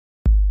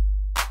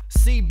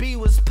CB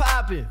was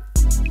poppin'.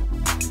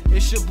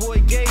 It's your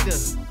boy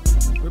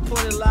G.E.D.INC,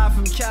 reporting live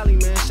from Cali,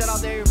 man. Shout out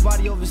to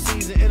everybody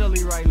overseas in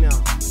Italy right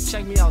now.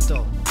 Check me out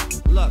though.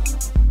 Look,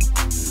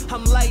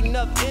 I'm lighting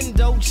up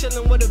Indo,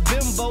 chillin' with a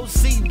bimbo.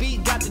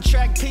 CB got the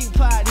track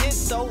P-Pod hit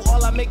though.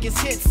 All I make is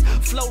hits,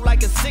 flow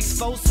like a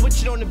 6-4.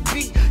 Switch it on the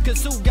beat,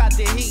 cause who got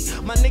the heat?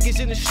 My niggas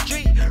in the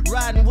street,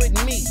 riding with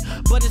me.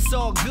 But it's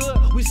all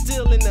good, we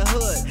still in the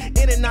hood.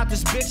 In and out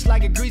this bitch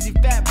like a greasy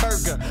fat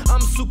burger.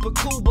 I'm super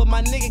cool, but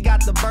my nigga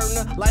got the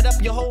burner. Light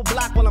up your whole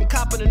block while I'm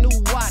copping a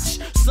new watch.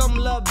 Some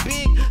love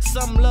big,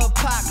 some love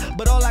Pac,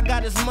 but all I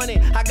got is money,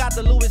 I got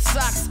the Louis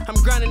socks. I'm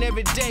grinding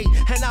every day,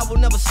 and I will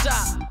never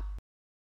stop.